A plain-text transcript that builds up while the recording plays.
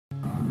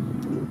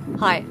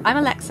Hi, I'm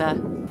Alexa.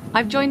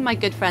 I've joined my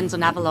good friends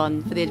on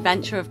Avalon for the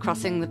adventure of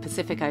crossing the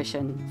Pacific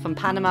Ocean, from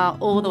Panama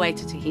all the way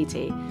to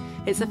Tahiti.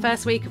 It's the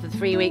first week of the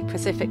 3-week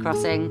Pacific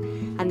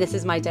crossing, and this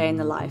is my day in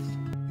the life.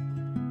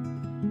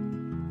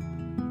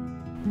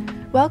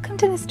 Welcome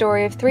to the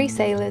story of 3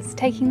 sailors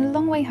taking the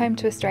long way home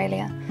to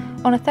Australia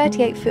on a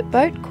 38-foot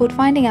boat called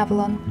Finding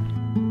Avalon.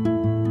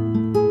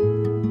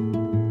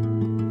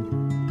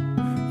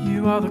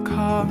 You are the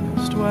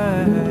calmest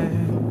wave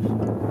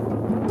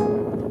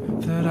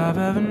that I've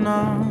ever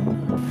known.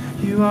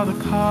 You are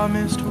the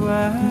calmest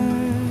wave.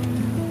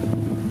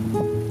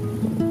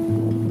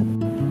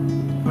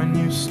 When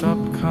you stop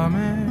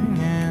coming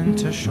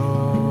into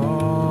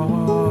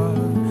shore,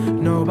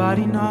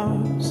 nobody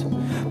knows,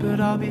 but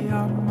I'll be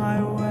on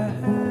my way.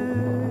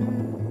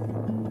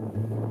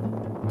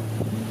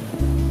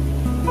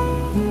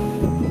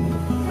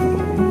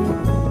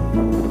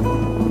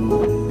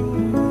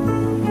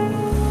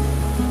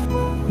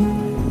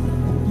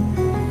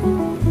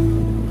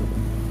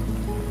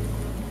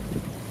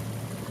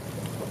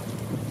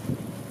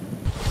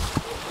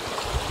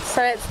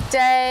 So it's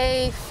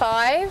day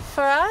 5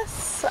 for us.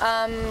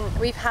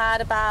 We've had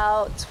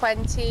about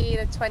 20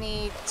 to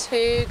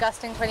 22,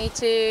 gusting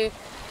 22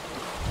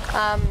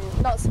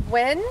 knots of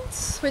wind,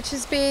 which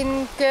has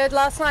been good.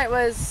 Last night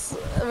was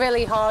a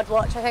really hard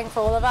watch, I think,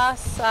 for all of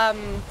us.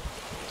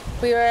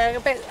 We were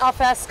a bit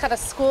off our kind of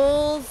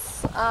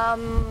squalls,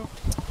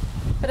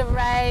 bit of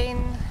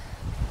rain.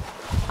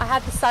 I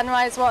had the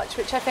sunrise watch,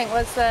 which I think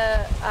was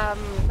the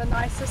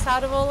nicest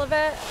out of all of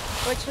it,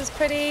 which was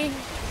pretty.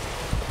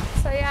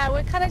 So yeah,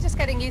 we're kind of just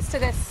getting used to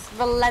this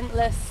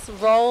relentless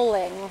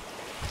rolling,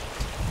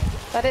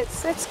 but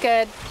it's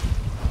good.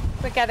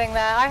 We're getting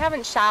there. I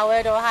haven't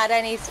showered or had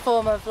any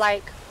form of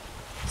like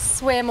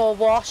swim or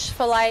wash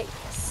for like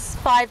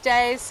 5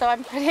 days, so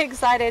I'm pretty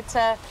excited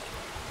to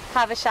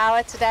have a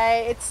shower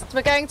today.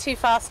 We're going too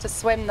fast to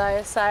swim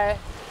though, so,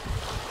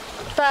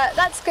 but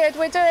that's good.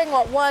 We're doing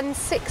what,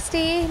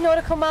 160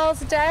 nautical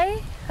miles a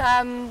day,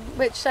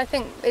 which I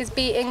think is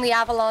beating the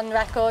Avalon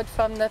record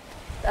from the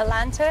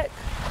Atlantic.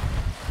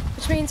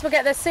 Which means we'll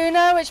get there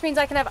sooner, which means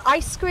I can have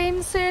ice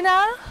cream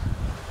sooner,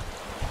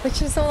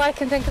 which is all I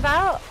can think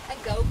about.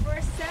 And go for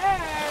a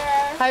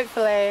surf.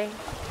 Hopefully.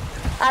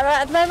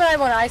 At the moment I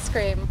want ice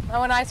cream. I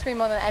want ice cream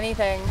more than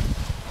anything.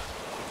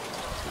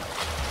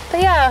 But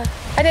yeah,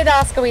 I did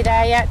ask, are we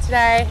there yet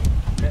today?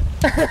 Yeah.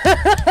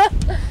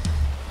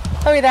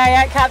 Are we there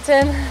yet,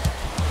 Captain?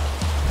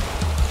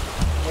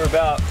 We're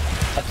about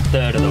a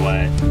third of the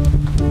way.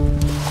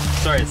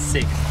 Sorry, it's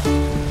 6.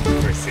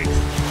 We're 6.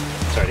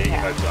 Sorry to get your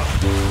hopes up.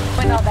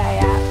 We're not there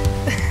yet.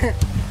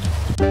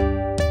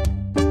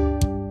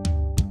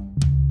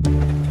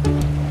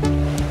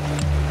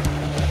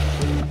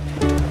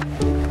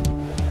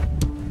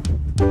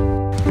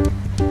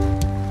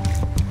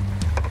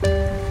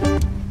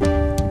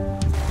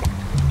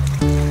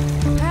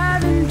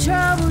 Having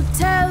trouble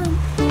telling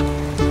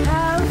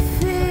how I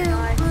feel,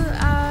 but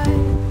I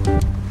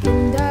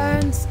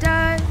can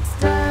start.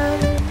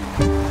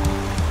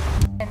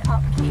 And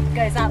upkeep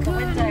goes out the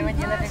window when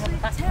you're living on the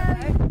back of the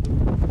boat.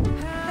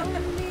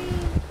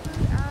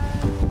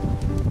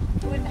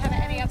 Wouldn't have it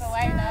any other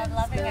way though, I'm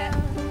loving it.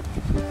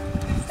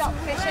 Stopped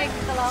fishing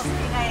for the last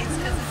few days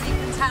because, as you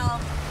can tell,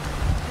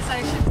 this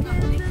ocean's not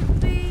really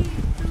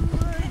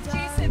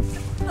conducive to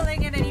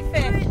pulling in any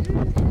fish.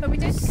 But we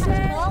did catch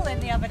a marlin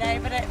the other day,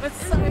 but it was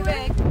so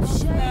big off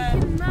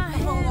the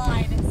whole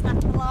line. It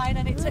snapped the line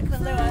and it took the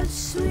lure.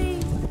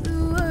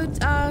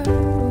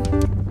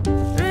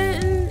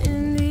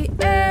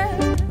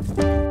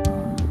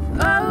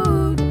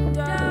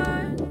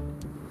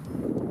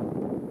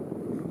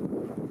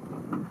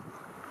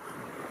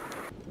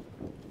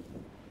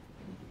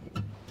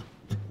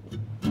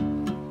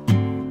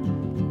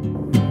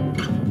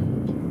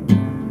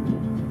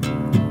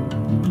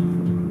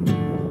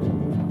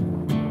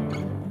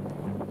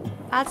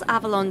 As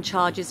Avalon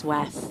charges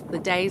west, the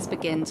days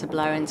begin to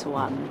blur into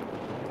one.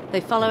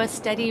 They follow a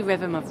steady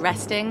rhythm of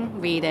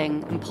resting,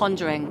 reading, and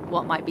pondering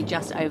what might be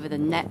just over the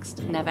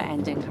next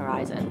never-ending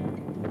horizon.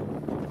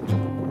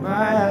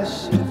 My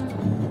eyes shift,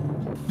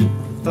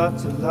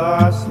 thoughts of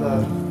lost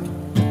love,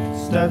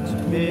 start to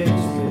mix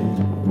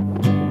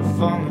with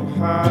falling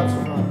hearts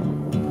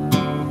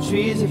from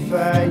trees of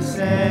ice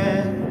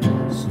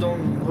and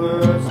stolen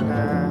words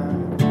now.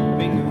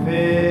 Bring your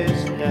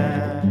wrist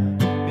down,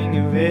 bring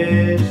your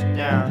wrist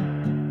down.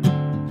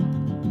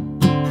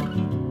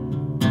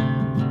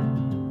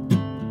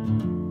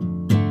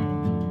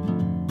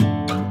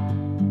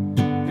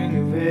 Bring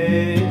your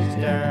wrist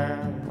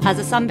down. As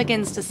the sun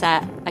begins to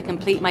set, I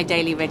complete my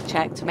daily rig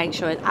check to make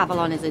sure that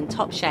Avalon is in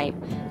top shape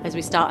as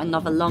we start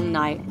another long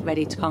night,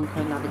 ready to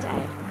conquer another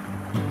day.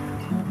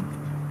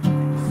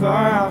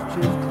 Far out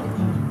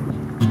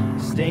drifting,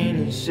 staying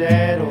in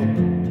shadow,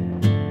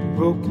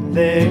 broken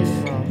legs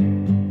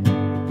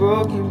from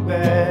broken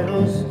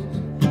battles.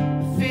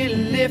 Feel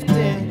it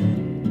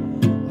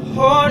lifting,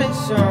 hold it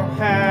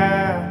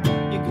somehow.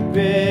 You can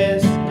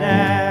rest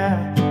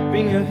now,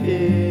 bring your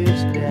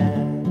head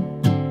down.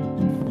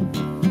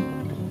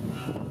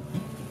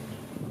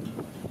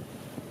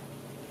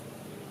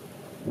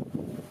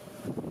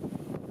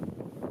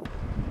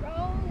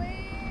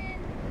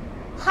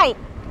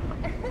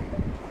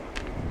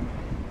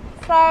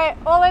 So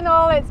all in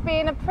all, it's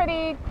been a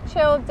pretty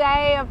chill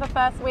day of the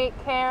first week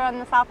here on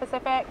the South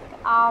Pacific.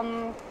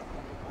 I'm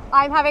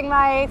having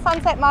my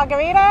sunset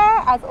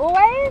margarita as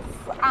always,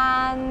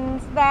 and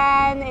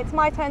then it's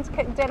my turn to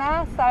cook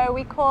dinner. So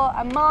we caught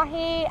a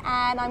mahi,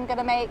 and I'm going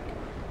to make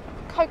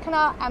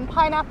coconut and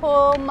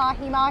pineapple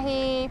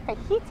mahi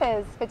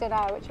fajitas for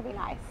dinner, which will be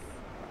nice.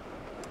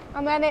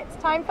 And then it's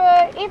time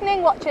for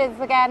evening watches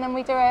again, and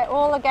we do it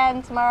all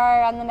again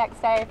tomorrow and the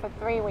next day for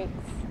 3 weeks.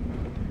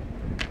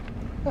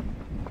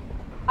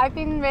 I've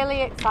been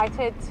really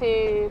excited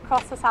to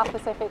cross the South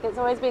Pacific. It's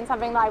always been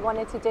something that I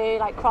wanted to do,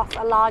 like cross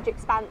a large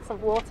expanse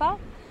of water.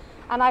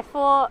 And I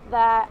thought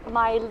that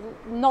my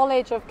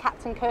knowledge of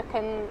Captain Cook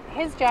and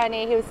his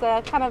journey, he was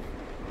the kind of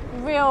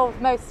real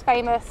most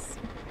famous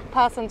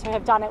person to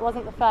have done it,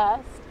 wasn't the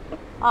first.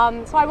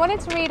 So I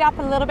wanted to read up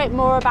a little bit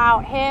more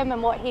about him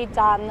and what he'd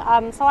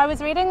done. So I've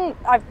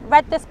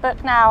read this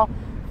book now,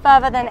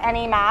 Further Than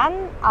Any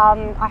Man.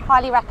 I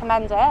highly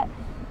recommend it.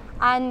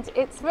 And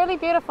it's really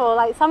beautiful.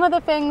 Like some of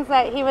the things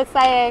that he was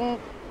saying,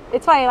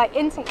 it's funny, like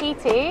in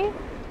Tahiti,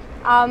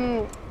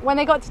 when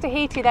they got to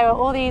Tahiti, there were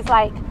all these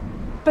like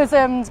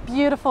bosomed,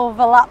 beautiful,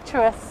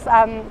 voluptuous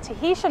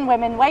Tahitian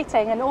women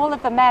waiting, and all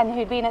of the men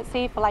who'd been at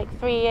sea for like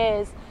 3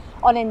 years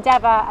on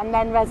Endeavour and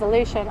then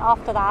Resolution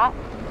after that,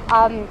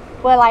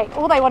 were like,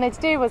 all they wanted to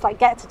do was like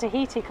get to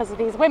Tahiti because of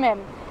these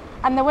women.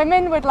 And the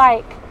women would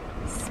like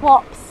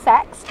swap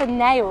sex for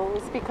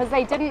nails because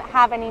they didn't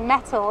have any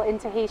metal in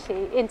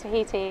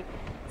Tahiti.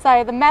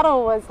 So the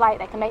metal was like,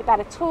 they can make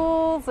better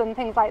tools and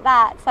things like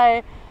that.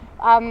 So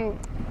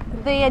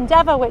the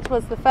Endeavour, which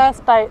was the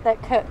first boat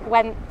that Cook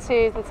went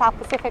to the South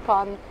Pacific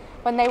on,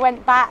 when they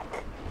went back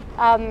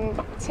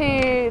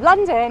to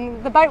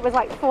London, the boat was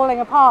like falling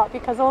apart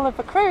because all of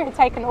the crew had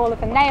taken all of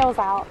the nails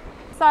out.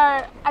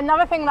 So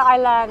another thing that I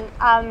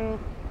learned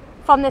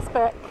from this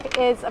book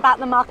is about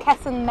the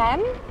Marquesan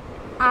men.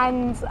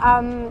 And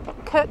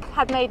Cook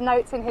had made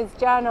notes in his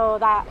journal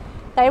that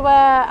they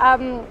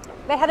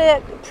had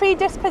a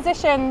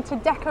predisposition to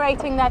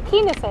decorating their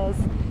penises.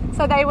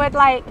 So they would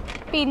like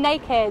be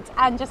naked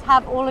and just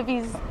have all of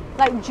these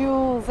like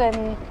jewels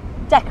and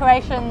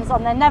decorations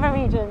on their nether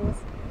regions.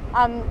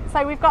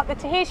 So we've got the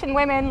Tahitian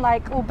women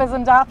like all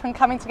bosomed up and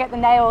coming to get the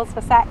nails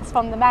for sex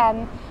from the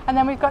men. And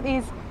then we've got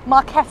these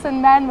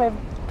Marquesan men with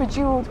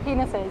bejeweled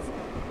penises.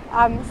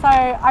 So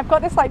I've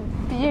got this like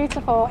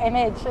beautiful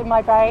image in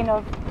my brain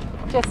of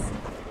just,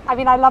 I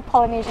mean, I love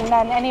Polynesian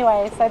men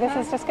anyway, so this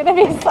is just going to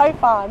be so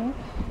fun.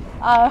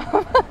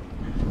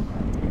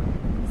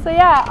 So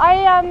yeah,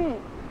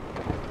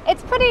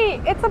 it's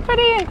a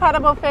pretty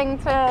incredible thing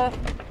to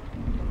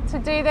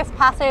do this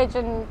passage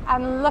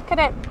and look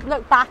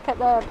back at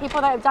the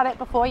people that have done it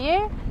before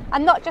you,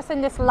 and not just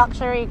in this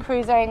luxury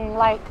cruising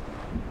like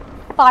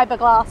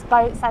fiberglass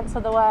boat sense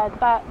of the word,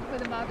 but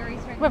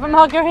with a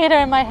margarita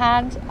in my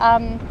hand.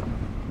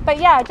 But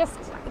yeah, just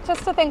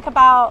to think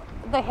about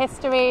the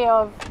history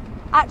of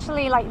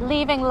actually like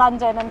leaving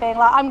London and being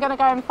like, I'm going to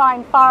go and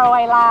find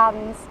faraway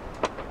lands,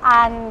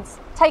 and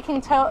taking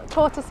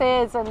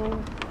tortoises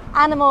and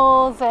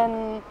animals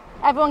and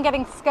everyone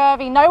getting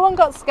scurvy. No one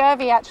got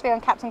scurvy actually on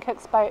Captain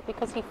Cook's boat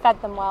because he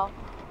fed them well.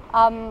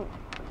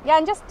 Yeah,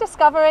 and just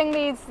discovering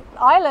these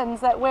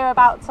islands that we're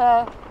about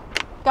to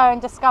go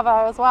and discover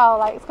as well.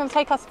 Like it's going to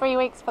take us 3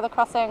 weeks for the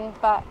crossing,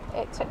 but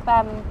it took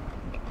them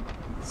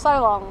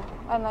so long,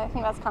 and I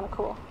think that's kind of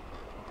cool.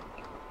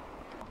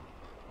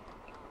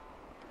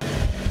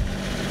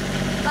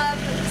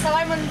 So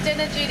I'm on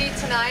dinner duty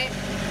tonight.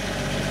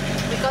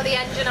 We've got the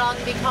engine on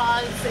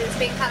because it's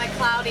been kind of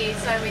cloudy,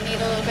 so we need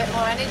a little bit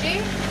more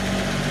energy.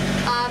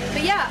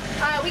 But yeah,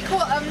 we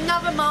caught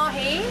another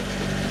mahi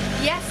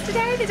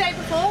yesterday, the day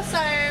before, so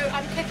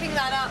I'm cooking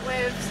that up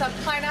with some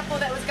pineapple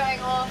that was going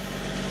off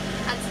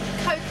and some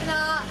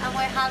coconut, and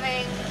we're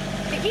having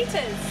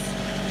fajitas.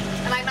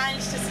 And I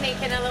managed to sneak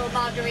in a little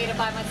margarita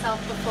by myself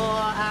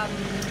before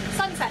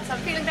sunset, so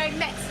I'm feeling very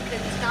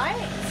Mexican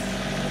tonight.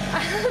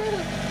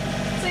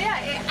 So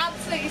yeah, it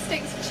absolutely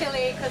stinks of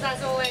chili because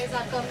as always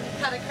I've gone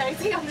kind of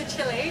crazy on the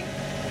chili.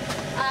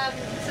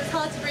 So it's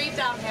hard to breathe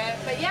down here.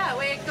 But yeah,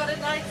 we've got a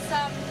nice,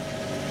 I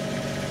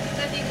don't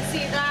know if you can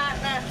see that,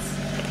 that's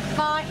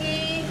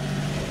mahi,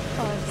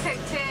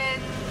 cooked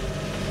in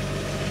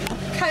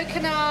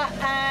coconut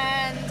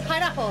and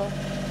pineapple.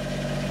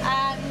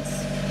 And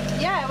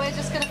yeah, we're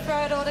just going to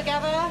throw it all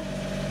together.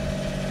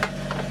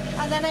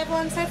 And then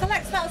everyone says,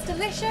 Alexa, that was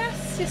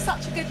delicious, you're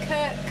such a good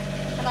cook.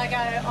 And I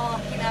go,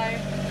 oh, you know,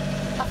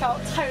 I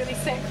felt totally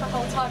sick the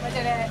whole time I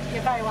did it.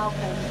 You're very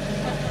welcome.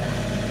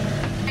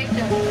 Thank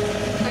you.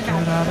 Okay.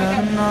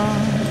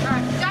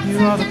 Right. You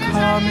are the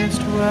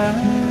calmest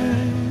wave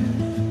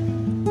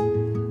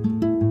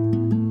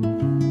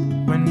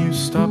when you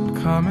stop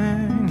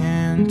coming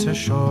into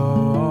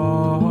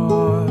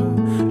shore.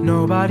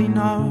 Nobody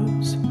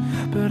knows,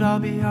 but I'll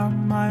be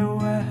on my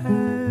way.